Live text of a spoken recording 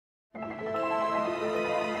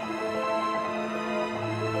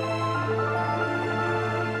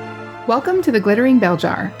Welcome to the Glittering Bell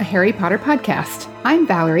Jar, a Harry Potter podcast. I'm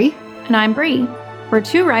Valerie. And I'm Bree. We're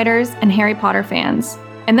two writers and Harry Potter fans.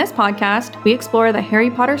 In this podcast, we explore the Harry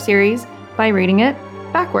Potter series by reading it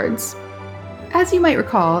backwards. As you might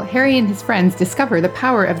recall, Harry and his friends discover the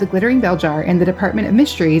power of the Glittering Bell Jar in the Department of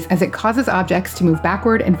Mysteries as it causes objects to move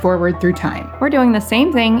backward and forward through time. We're doing the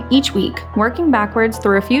same thing each week, working backwards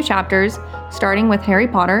through a few chapters, starting with Harry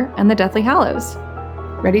Potter and the Deathly Hallows.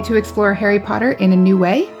 Ready to explore Harry Potter in a new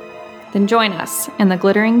way? Then join us in the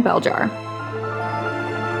Glittering Bell Jar.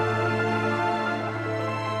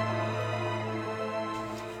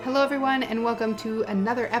 Hello everyone, and welcome to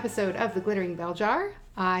another episode of the Glittering Bell Jar.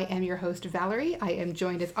 I am your host, Valerie. I am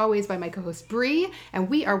joined as always by my co-host, Bree, and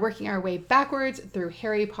we are working our way backwards through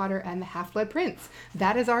Harry Potter and the Half-Blood Prince.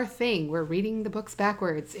 That is our thing. We're reading the books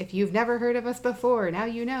backwards. If you've never heard of us before, now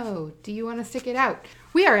you know. Do you want to stick it out?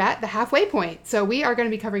 We are at the halfway point, so we are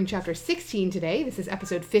going to be covering chapter 16 today. This is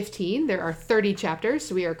episode 15. There are 30 chapters,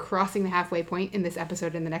 so we are crossing the halfway point in this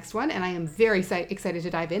episode and the next one, and I am very excited to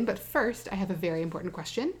dive in. But first, I have a very important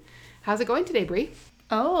question. How's it going today, Bree?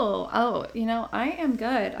 I am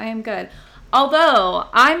good. Although,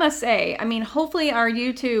 I must say, hopefully our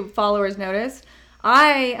YouTube followers noticed,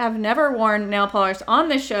 I have never worn nail polish on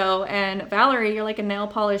this show, and Valerie, you're like a nail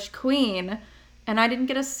polish queen, and I didn't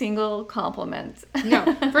get a single compliment. No.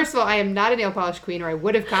 First of all, I am not a nail polish queen, or I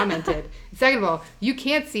would have commented. Second of all, you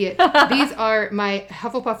can't see it. These are my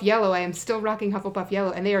Hufflepuff Yellow. I am still rocking Hufflepuff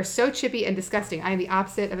Yellow, and they are so chippy and disgusting. I am the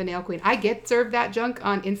opposite of a nail queen. I get served that junk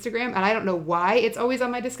on Instagram, and I don't know why it's always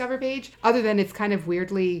on my Discover page, other than it's kind of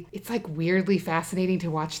weirdly fascinating to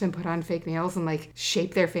watch them put on fake nails and like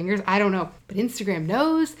shape their fingers. I don't know. But Instagram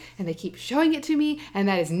knows, and they keep showing it to me, and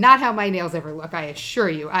that is not how my nails ever look, I assure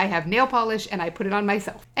you. I have nail polish, and I put it on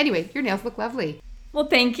myself. Anyway, your nails look lovely. Well,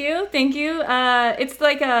 thank you. It's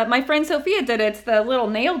like my friend Sophia did it. It's the little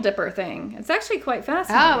nail dipper thing. It's actually quite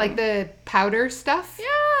fascinating. Oh, like the powder stuff?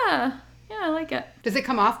 Yeah, I like it. Does it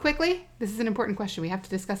come off quickly? This is an important question. We have to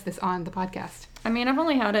discuss this on the podcast. I've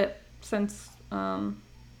only had it since, a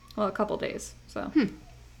couple days, so.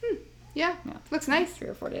 Yeah, looks nice. 3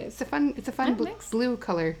 or 4 days. It's a fun blue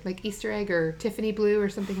color, like Easter egg or Tiffany blue or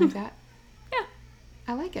something like that. Yeah.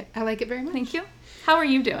 I like it. I like it very much. Thank you. How are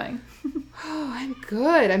you doing? Oh, I'm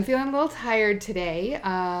good. I'm feeling a little tired today.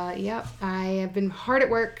 I have been hard at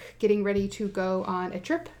work getting ready to go on a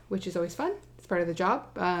trip, which is always fun. It's part of the job.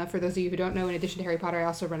 For those of you who don't know, in addition to Harry Potter, I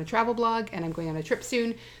also run a travel blog, and I'm going on a trip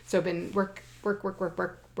soon. So I've been working,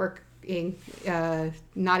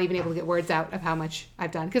 not even able to get words out of how much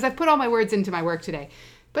I've done, because I've put all my words into my work today.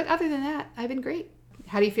 But other than that, I've been great.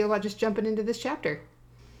 How do you feel about just jumping into this chapter?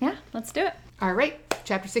 Yeah, let's do it. All right,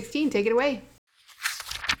 chapter 16, take it away.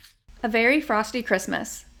 A very frosty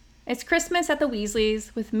Christmas. It's Christmas at the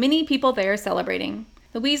Weasleys, with many people there celebrating.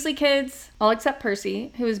 The Weasley kids, all except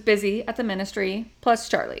Percy, who is busy at the ministry, plus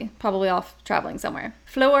Charlie, probably off traveling somewhere.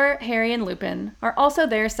 Fleur, Harry, and Lupin are also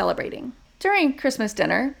there celebrating. During Christmas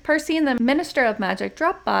dinner, Percy and the Minister of Magic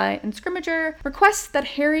drop by, and Scrimgeour requests that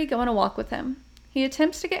Harry go on a walk with him. He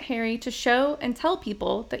attempts to get Harry to show and tell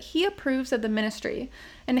people that he approves of the ministry,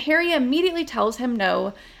 and Harry immediately tells him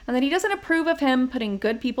no, and that he doesn't approve of him putting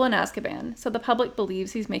good people in Azkaban, so the public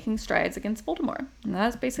believes he's making strides against Voldemort. And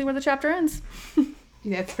that's basically where the chapter ends.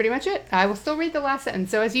 That's pretty much it. I will still read the last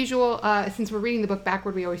sentence. So as usual, since we're reading the book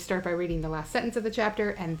backward, we always start by reading the last sentence of the chapter,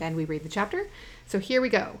 and then we read the chapter. So here we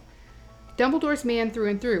go. "Dumbledore's man through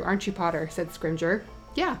and through, aren't you, Potter?" said Scrimgeour.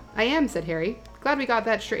 "Yeah, I am," said Harry. "Glad we got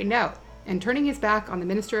that straightened out." And turning his back on the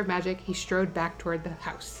Minister of Magic, he strode back toward the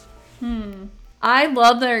house. I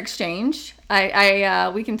love their exchange.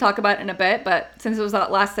 We can talk about it in a bit, but since it was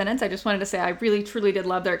that last sentence, I just wanted to say I really, truly did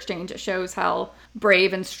love their exchange. It shows how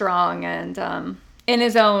brave and strong and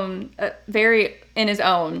very in his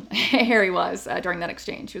own Harry was during that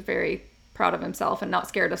exchange. He was very proud of himself and not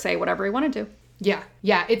scared to say whatever he wanted to. Yeah.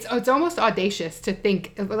 It's almost audacious to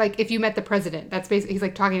think, like, if you met the president, that's basically, he's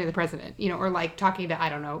like talking to the president, or like talking to, I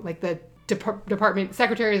don't know, like the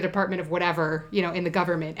secretary of the department of whatever, in the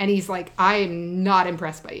government. And he's like, I am not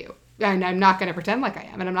impressed by you. And I'm not going to pretend like I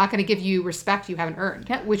am. And I'm not going to give you respect you haven't earned.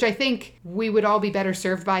 Yeah. Which I think we would all be better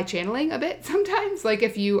served by channeling a bit sometimes. Like,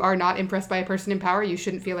 if you are not impressed by a person in power, you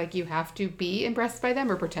shouldn't feel like you have to be impressed by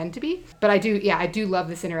them or pretend to be. But I do love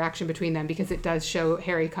this interaction between them, because it does show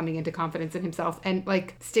Harry coming into confidence in himself. And,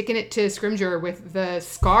 like, sticking it to Scrimgeour with the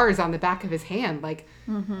scars on the back of his hand. Like,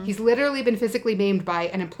 he's literally been physically maimed by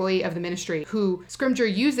an employee of the ministry who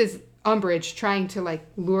Scrimgeour uses Umbridge trying to, like,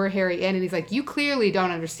 lure Harry in, and he's like, you clearly don't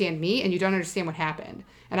understand me, and you don't understand what happened.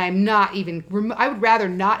 And I'm not even, I would rather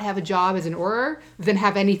not have a job as an Auror than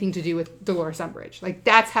have anything to do with Dolores Umbridge. Like,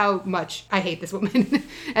 that's how much I hate this woman.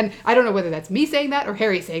 And I don't know whether that's me saying that or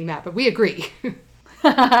Harry saying that, but we agree.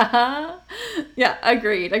 Yeah,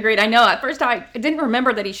 agreed. I know at first I didn't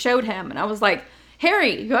remember that he showed him, and I was like,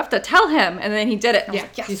 Harry, you have to tell him. And then he did it. And I was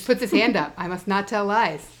like, yes. He just puts his hand up. I must not tell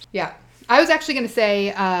lies. Yeah. I was actually going to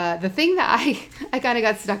say the thing that I kind of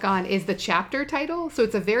got stuck on is the chapter title. So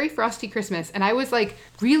it's A Very Frosty Christmas. And I was like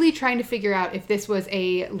really trying to figure out if this was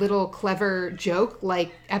a little clever joke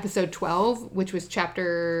like episode 12, which was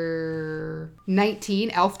chapter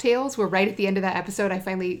 19, Elf Tales, where right at the end of that episode, I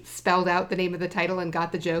finally spelled out the name of the title and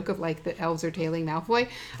got the joke of like the elves are tailing Malfoy.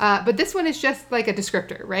 But this one is just like a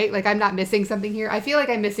descriptor, right? Like I'm not missing something here. I feel like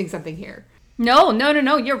I'm missing something here. No,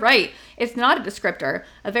 you're right. It's not a descriptor.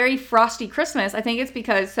 A Very Frosty Christmas. I think it's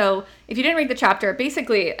because, so if you didn't read the chapter,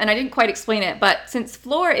 basically, and I didn't quite explain it, but since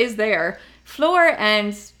Fleur is there, Fleur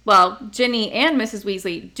and, well, Ginny and Mrs.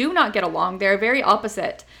 Weasley do not get along. They're very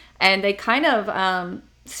opposite. And they kind of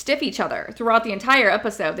stiff each other throughout the entire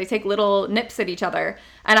episode. They take little nips at each other.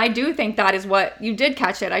 And I do think that is what, you did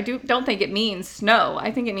catch it. I don't think it means snow.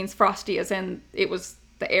 I think it means frosty as in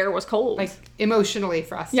the air was cold. Like emotionally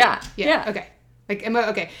frosty. Yeah. Okay. Like,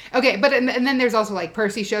 okay. But, and then there's also like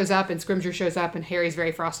Percy shows up and Scrimgeour shows up and Harry's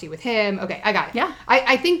very frosty with him. Okay, I got it. Yeah.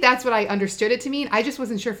 I think that's what I understood it to mean. I just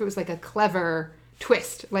wasn't sure if it was like a clever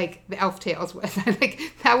twist like the Elf Tales was.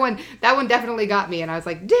 Like that one definitely got me. And I was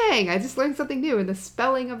like, dang, I just learned something new in the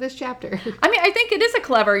spelling of this chapter. I mean, I think it is a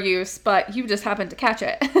clever use, but you just happen to catch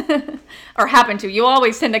it. Or happen to. You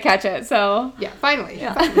always tend to catch it, so. Yeah, finally.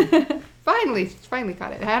 Finally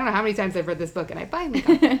caught it. I don't know how many times I've read this book and I finally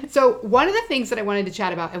caught it. So one of the things that I wanted to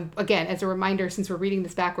chat about, and again, as a reminder, since we're reading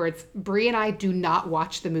this backwards, Bree and I do not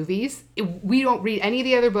watch the movies. We don't read any of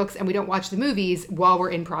the other books and we don't watch the movies while we're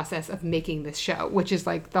in process of making this show, which is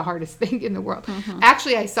like the hardest thing in the world. Mm-hmm.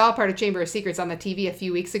 Actually, I saw part of Chamber of Secrets on the TV a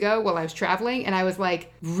few weeks ago while I was traveling and I was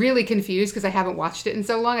like really confused because I haven't watched it in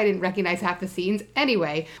so long. I didn't recognize half the scenes.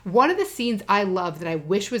 Anyway, one of the scenes I love that I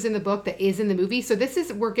wish was in the book that is in the movie. So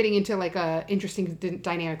we're getting into like a interesting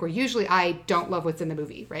dynamic where usually I don't love what's in the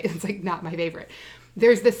movie, right? It's like not my favorite.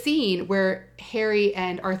 There's the scene where Harry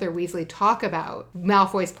and Arthur Weasley talk about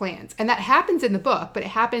Malfoy's plans. And that happens in the book, but it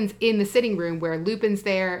happens in the sitting room where Lupin's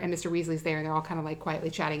there and Mr. Weasley's there and they're all kind of like quietly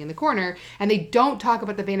chatting in the corner. And they don't talk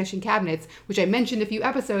about the Vanishing Cabinets, which I mentioned a few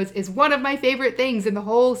episodes is one of my favorite things in the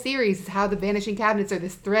whole series is how the Vanishing Cabinets are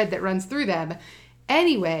this thread that runs through them.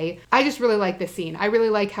 Anyway, I just really like this scene. I really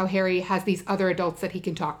like how Harry has these other adults that he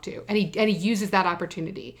can talk to, and he uses that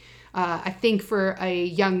opportunity. I think for a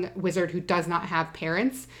young wizard who does not have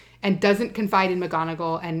parents and doesn't confide in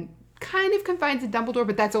McGonagall and kind of confides in Dumbledore,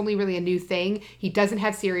 but that's only really a new thing. He doesn't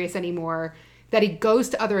have Sirius anymore. That he goes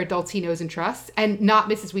to other adults he knows and trusts, and not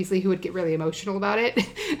Mrs. Weasley, who would get really emotional about it.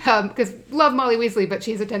 Because love Molly Weasley, but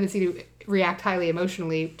she has a tendency to react highly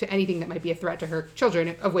emotionally to anything that might be a threat to her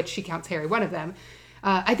children, of which she counts Harry one of them.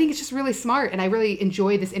 I think it's just really smart, and I really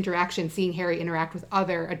enjoy this interaction, seeing Harry interact with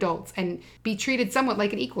other adults and be treated somewhat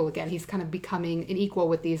like an equal again. He's kind of becoming an equal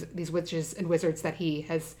with these witches and wizards that he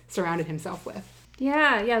has surrounded himself with.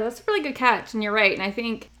 Yeah, that's a really good catch, and you're right. And I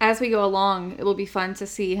think as we go along, it will be fun to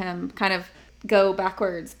see him kind of go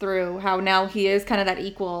backwards through how now he is kind of that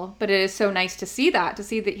equal, but it is so nice to see that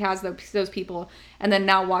he has those people, and then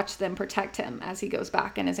now watch them protect him as he goes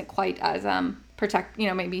back and isn't quite as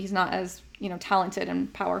maybe he's not as talented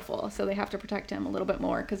and powerful, so they have to protect him a little bit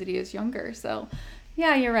more because he is younger. So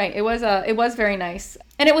yeah, you're right. It was very nice.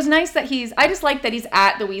 And it was nice that I just like that he's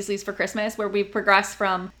at the Weasleys for Christmas, where we've progressed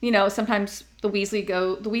from, sometimes the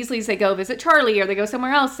Weasleys, they go visit Charlie or they go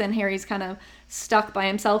somewhere else, and Harry's kind of stuck by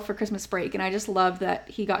himself for Christmas break. And I just love that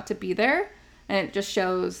he got to be there, and it just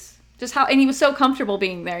shows just how, and he was so comfortable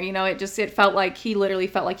being there. It felt like he literally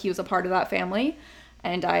felt like he was a part of that family.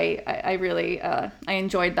 And I really, I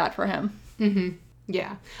enjoyed that for him. Mm-hmm.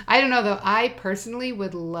 Yeah. I don't know, though. I personally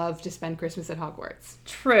would love to spend Christmas at Hogwarts.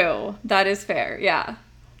 True. That is fair. Yeah.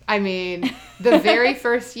 I mean, the very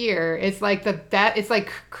first year, it's like it's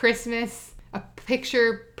like Christmas, a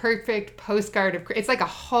picture perfect postcard of, it's like a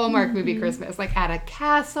Hallmark movie Christmas, like at a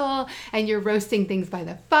castle, and you're roasting things by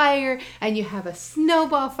the fire, and you have a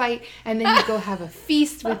snowball fight, and then you go have a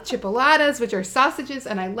feast with chipolatas, which are sausages,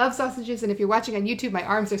 and I love sausages, and if you're watching on YouTube, my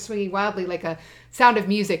arms are swinging wildly like a Sound of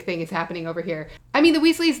Music thing is happening over here. I mean, the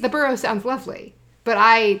Weasleys, the Burrow sounds lovely. But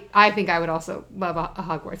I think I would also love a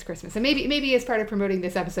Hogwarts Christmas. And maybe as part of promoting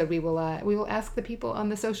this episode, we will ask the people on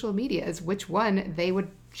the social medias which one they would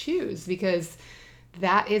choose, because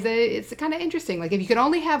it's kind of interesting. Like, if you could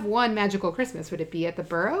only have one magical Christmas, would it be at the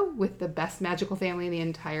Burrow with the best magical family in the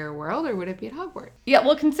entire world, or would it be at Hogwarts? Yeah,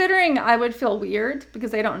 well, considering I would feel weird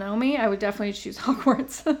because they don't know me, I would definitely choose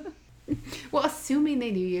Hogwarts. Well, assuming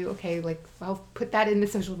they knew you, okay, like, I'll put that in the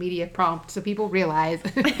social media prompt so people realize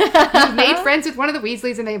you've made friends with one of the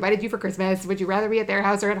Weasleys and they invited you for Christmas. Would you rather be at their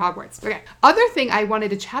house or at Hogwarts? Okay. Other thing I wanted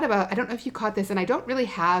to chat about, I don't know if you caught this, and I don't really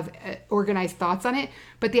have organized thoughts on it,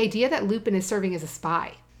 but the idea that Lupin is serving as a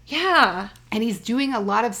spy. Yeah. And he's doing a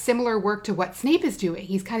lot of similar work to what Snape is doing.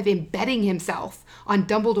 He's kind of embedding himself on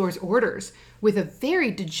Dumbledore's orders with a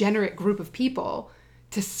very degenerate group of people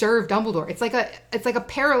to serve Dumbledore. It's like a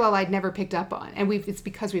parallel I'd never picked up on. And it's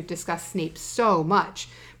because we've discussed Snape so much.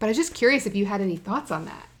 But I was just curious if you had any thoughts on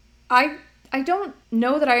that. I don't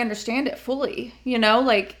know that I understand it fully. You know,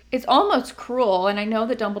 like, it's almost cruel. And I know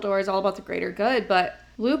that Dumbledore is all about the greater good, but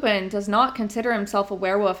Lupin does not consider himself a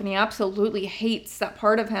werewolf, and he absolutely hates that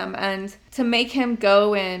part of him. And to make him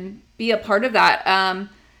go and be a part of that,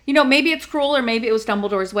 you know, maybe it's cruel, or maybe it was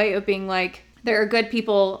Dumbledore's way of being like, there are good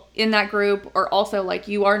people in that group, or also, like,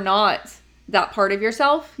 you are not that part of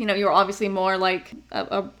yourself. You know, you're obviously more like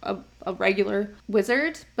a regular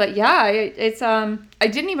wizard. But yeah, it's I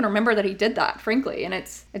didn't even remember that he did that, frankly. And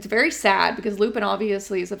it's very sad because Lupin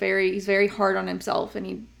obviously is he's very hard on himself, and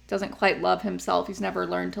he doesn't quite love himself. He's never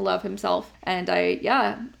learned to love himself. And I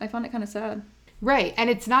found it kind of sad. Right.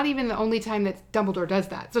 And it's not even the only time that Dumbledore does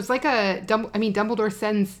that. So it's like Dumbledore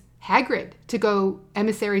sends Hagrid to go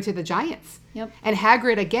emissary to the giants. Yep. And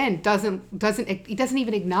Hagrid, again, doesn't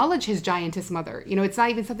even acknowledge his giantess mother. You know, it's not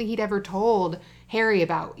even something he'd ever told Harry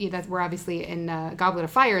about. You know, we're obviously in Goblet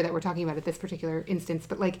of Fire that we're talking about at this particular instance.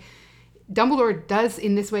 But, like, Dumbledore does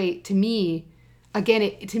in this way, to me, again,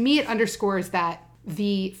 it underscores that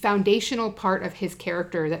the foundational part of his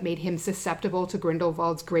character that made him susceptible to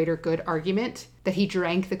Grindelwald's greater good argument, that he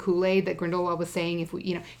drank the Kool-Aid that Grindelwald was saying,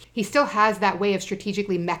 he still has that way of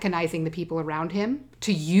strategically mechanizing the people around him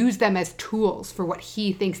to use them as tools for what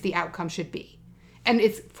he thinks the outcome should be. And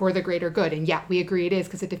it's for the greater good. And yeah, we agree it is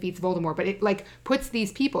because it defeats Voldemort. But it, like, puts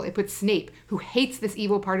these people, it puts Snape, who hates this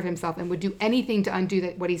evil part of himself and would do anything to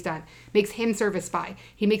undo what he's done, makes him serve a spy.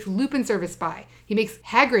 He makes Lupin serve a spy. He makes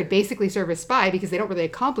Hagrid basically serve a spy because they don't really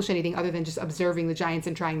accomplish anything other than just observing the giants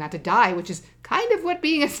and trying not to die, which is kind of what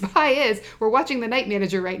being a spy is. We're watching The Night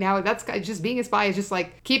Manager right now. That's just being a spy is just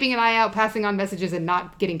like keeping an eye out, passing on messages, and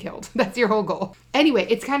not getting killed. That's your whole goal. Anyway,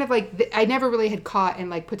 it's kind of like, I never really had caught and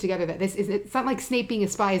like put together that it's not like Snape being a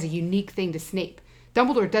spy is a unique thing to Snape.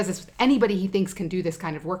 Dumbledore does this with anybody he thinks can do this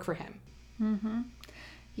kind of work for him. Mm-hmm.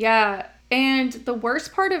 Yeah, and the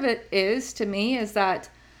worst part of it is, to me, is that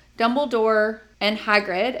Dumbledore and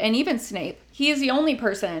Hagrid, and even Snape, he is the only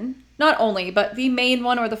person, not only, but the main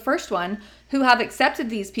one or the first one, who have accepted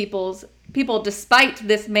these people despite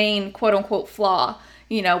this main quote-unquote flaw,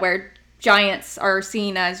 you know, where giants are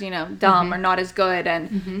seen as, you know, dumb Mm-hmm. or not as good, and,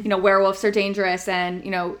 you know, werewolves are dangerous, and,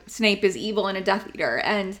 you know, Snape is evil and a Death Eater,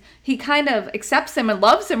 and he kind of accepts him and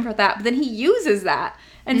loves him for that, but then he uses that.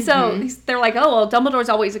 And so they're like, oh, well, Dumbledore's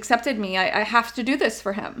always accepted me. I have to do this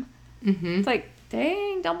for him. Mm-hmm. It's like,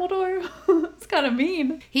 dang, Dumbledore. It's kind of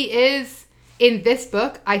mean. He is, in this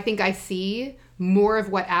book, I think I see more of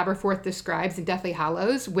what Aberforth describes in Deathly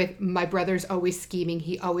Hallows with my brother's always scheming.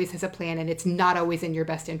 He always has a plan, and it's not always in your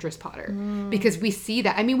best interest, Potter. Because we see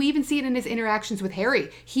that. I mean, we even see it in his interactions with Harry.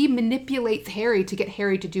 He manipulates Harry to get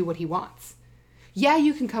Harry to do what he wants. Yeah,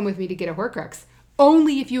 you can come with me to get a Horcrux.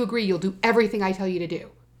 Only if you agree you'll do everything I tell you to do.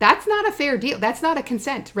 That's not a fair deal. That's not a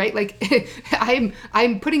consent, right? Like,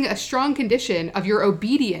 I'm putting a strong condition of your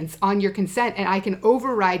obedience on your consent, and I can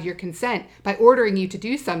override your consent by ordering you to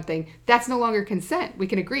do something. That's no longer consent. We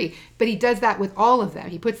can agree. But he does that with all of them.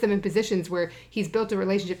 He puts them in positions where he's built a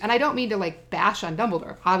relationship. And I don't mean to, like, bash on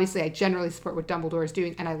Dumbledore. Obviously, I generally support what Dumbledore is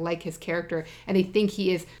doing, and I like his character. And I think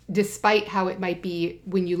he is, despite how it might be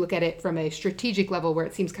when you look at it from a strategic level where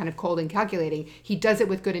it seems kind of cold and calculating, he does it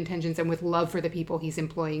with good intentions and with love for the people he's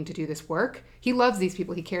employing to do this work. He loves these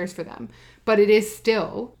people. He cares for them. But it is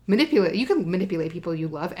still manipulate. You can manipulate people you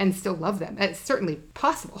love and still love them. It's certainly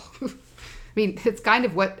possible. I mean, it's kind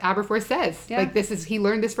of what Aberforth says. Yeah. Like, he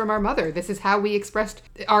learned this from our mother. This is how we expressed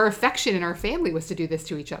our affection in our family, was to do this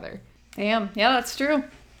to each other. Damn. Yeah, that's true.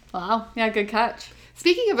 Wow. Yeah, good catch.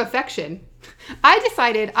 Speaking of affection, I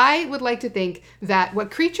decided I would like to think that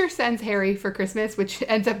what Creature sends Harry for Christmas, which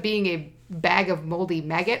ends up being a bag of moldy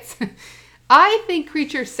maggots, I think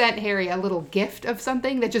Creature sent Harry a little gift of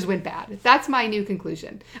something that just went bad. That's my new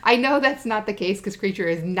conclusion. I know that's not the case because Creature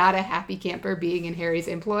is not a happy camper being in Harry's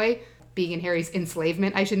employ, being in Harry's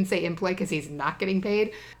enslavement. I shouldn't say employ because he's not getting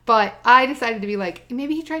paid. But I decided to be like,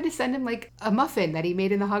 maybe he tried to send him like a muffin that he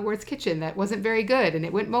made in the Hogwarts kitchen that wasn't very good and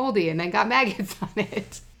it went moldy and then got maggots on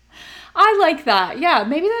it. I like that. Yeah,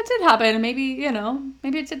 maybe that did happen. Maybe,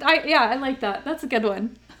 maybe it did. I like that. That's a good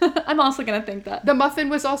one. I'm also going to think that. The muffin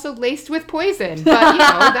was also laced with poison, but,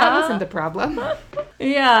 that wasn't the problem.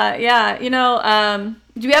 Yeah.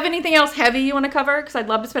 Do you have anything else heavy you want to cover? Because I'd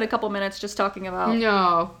love to spend a couple minutes just talking about...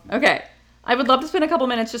 No. Okay. I would love to spend a couple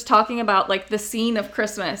minutes just talking about, like, the scene of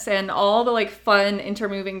Christmas and all the, like, fun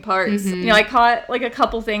intermoving parts. Mm-hmm. I caught, like, a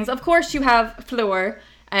couple things. Of course, you have Fleur.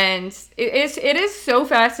 And it is so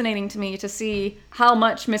fascinating to me to see how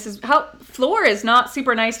Fleur is not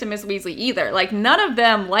super nice to Miss Weasley either. Like, none of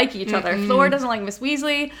them like each other. Fleur doesn't like Miss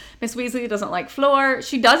Weasley. Miss Weasley doesn't like Fleur.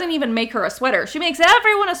 She doesn't even make her a sweater. She makes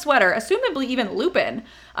everyone a sweater, assumably even Lupin,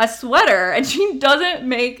 a sweater, and she doesn't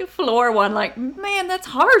make Fleur one. Like, man, that's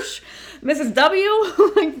harsh. Mrs.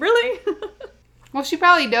 W? Like, really? Well, she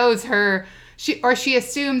probably knows she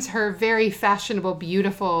assumes her very fashionable,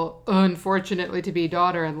 beautiful, unfortunately to be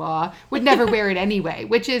daughter-in-law would never wear it anyway,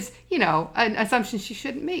 which is, an assumption she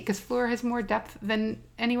shouldn't make because Fleur has more depth than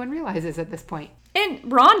anyone realizes at this point. And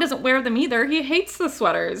Ron doesn't wear them either. He hates the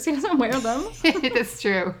sweaters. He doesn't wear them. That's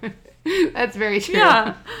true. That's very true.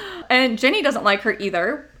 Yeah. And Ginny doesn't like her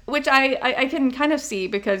either, which I can kind of see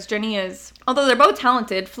because Ginny is, although they're both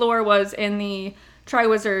talented, Fleur was in the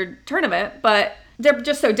Triwizard Tournament, but they're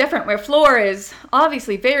just so different, where Fleur is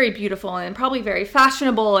obviously very beautiful and probably very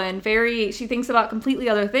fashionable and she thinks about completely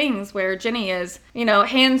other things, where Ginny is,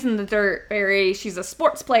 hands in the dirt, she's a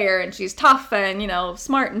sports player and she's tough and,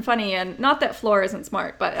 smart and funny, and not that Fleur isn't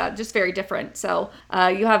smart, but just very different. So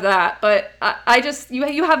you have that, but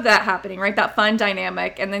you have that happening, right? That fun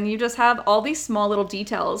dynamic. And then you just have all these small little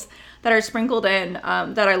details that are sprinkled in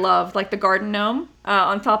that I love, like the garden gnome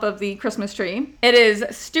on top of the Christmas tree. It is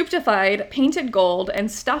stupefied, painted gold,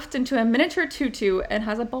 and stuffed into a miniature tutu and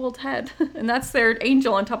has a bald head. And that's their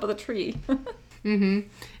angel on top of the tree. Mm-hmm.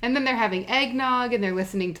 And then they're having eggnog and they're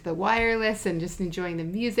listening to the wireless and just enjoying the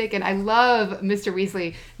music. And I love Mr.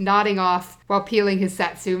 Weasley nodding off while peeling his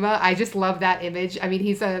satsuma. I just love that image. I mean,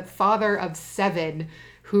 he's a father of 7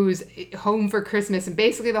 who's home for Christmas, and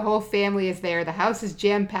basically the whole family is there. The house is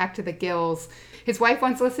jam-packed to the gills. His wife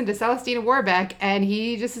wants to listen to Celestina Warbeck, and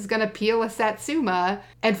he just is going to peel a satsuma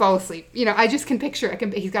and fall asleep. I just can picture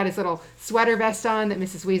it. He's got his little sweater vest on that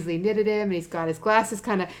Mrs. Weasley knitted him, and he's got his glasses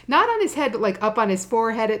kind of, not on his head, but like up on his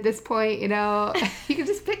forehead at this point, You can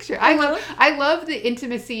just picture. I love the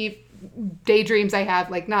intimacy daydreams I have,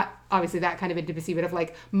 like not obviously that kind of intimacy, but of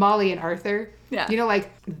like Molly and Arthur. Yeah. Like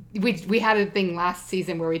we had a thing last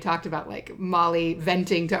season where we talked about like Molly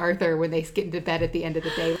venting to Arthur when they get into bed at the end of the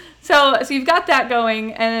day. So you've got that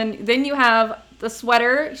going, and then you have the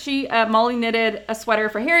sweater. Molly knitted a sweater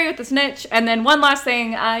for Harry with the snitch. And then one last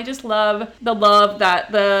thing, I just love the love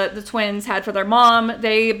that the twins had for their mom.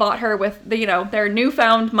 They bought her with their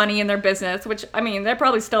newfound money in their business, which, I mean, they're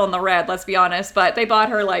probably still in the red, let's be honest, but they bought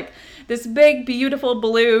her like this big, beautiful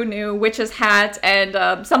blue new witch's hat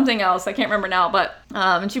and something else. I can't remember now, but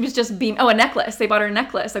and she was just a necklace. They bought her a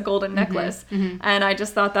necklace, a golden necklace. Mm-hmm. And I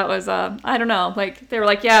just thought that was, I don't know, like they were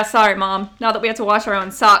like, yeah, sorry, Mom, now that we have to wash our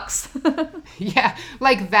own socks. Yeah,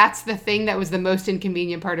 like that's the thing that was the most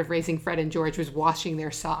inconvenient part of raising Fred and George, was washing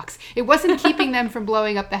their socks. It wasn't keeping them from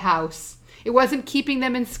blowing up the house. It wasn't keeping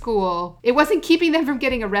them in school. It wasn't keeping them from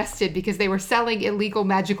getting arrested because they were selling illegal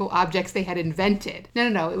magical objects they had invented.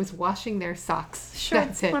 No. It was washing their socks. Sure,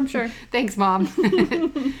 that's it. I'm sure. Thanks, Mom.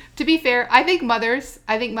 To be fair, I think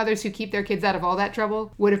mothers who keep their kids out of all that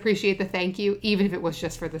trouble would appreciate the thank you, even if it was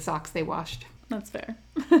just for the socks they washed. That's fair.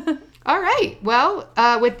 All right. Well,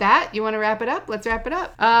 with that, you want to wrap it up? Let's wrap it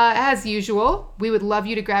up. As usual, we would love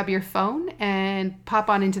you to grab your phone and pop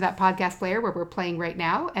on into that podcast player where we're playing right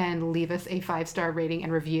now and leave us a 5-star rating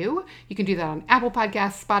and review. You can do that on Apple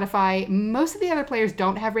Podcasts, Spotify. Most of the other players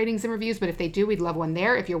don't have ratings and reviews, but if they do, we'd love one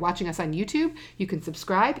there. If you're watching us on YouTube, you can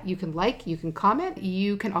subscribe, you can like, you can comment.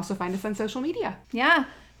 You can also find us on social media. Yeah.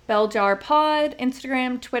 Belljar Pod,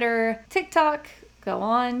 Instagram, Twitter, TikTok. Go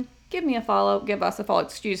on. Give me a follow, give us a follow,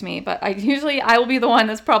 excuse me. But I will be the one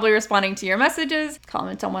that's probably responding to your messages.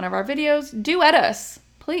 Comment on one of our videos. Do at us,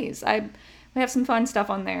 please. We have some fun stuff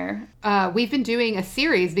on there. We've been doing a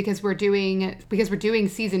series because we're doing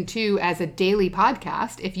season 2 as a daily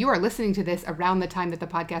podcast. If you are listening to this around the time that the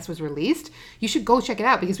podcast was released, you should go check it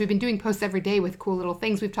out because we've been doing posts every day with cool little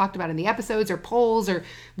things we've talked about in the episodes, or polls or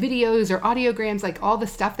videos or audiograms, like all the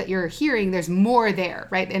stuff that you're hearing. There's more there,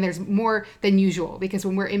 right? And there's more than usual because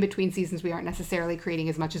when we're in between seasons, we aren't necessarily creating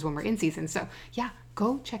as much as when we're in season. So yeah,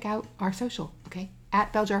 go check out our social, okay?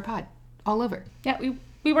 @BelljarPod. all over. Yeah,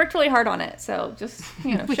 we worked really hard on it. So just,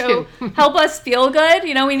 We help us feel good.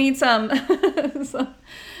 We need some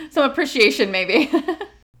some appreciation maybe.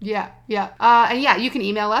 Yeah. And yeah, you can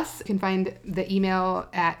email us. You can find the email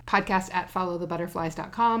at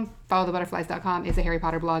podcast@followthebutterflies.com. Followthebutterflies.com is a Harry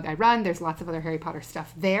Potter blog I run. There's lots of other Harry Potter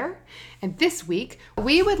stuff there. And this week,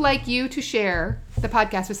 we would like you to share the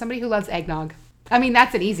podcast with somebody who loves eggnog. I mean,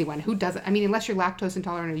 that's an easy one. Who doesn't? I mean, unless you're lactose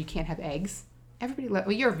intolerant or you can't have eggs. Everybody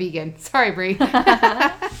well, you're vegan. Sorry, Brie.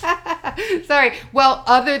 Sorry. Well,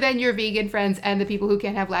 other than your vegan friends and the people who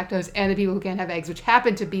can't have lactose and the people who can't have eggs, which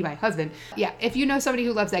happen to be my husband. Yeah, if you know somebody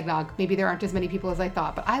who loves eggnog, maybe there aren't as many people as I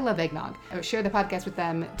thought, but I love eggnog. Share the podcast with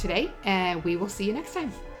them today, and we will see you next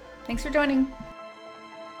time. Thanks for joining.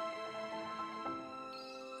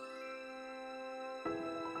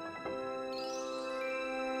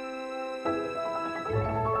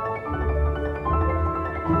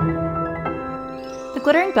 The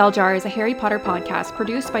Glittering Bell Jar is a Harry Potter podcast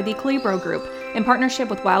produced by the Calibro Group in partnership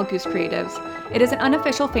with Wild Goose Creatives. It is an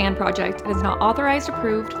unofficial fan project and is not authorized,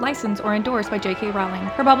 approved, licensed, or endorsed by J.K. Rowling,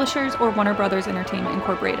 her publishers, or Warner Brothers Entertainment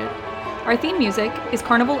Incorporated. Our theme music is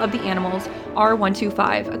Carnival of the Animals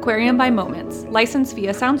R125, Aquarium by Moments, licensed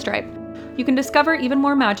via Soundstripe. You can discover even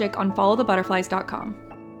more magic on followthebutterflies.com.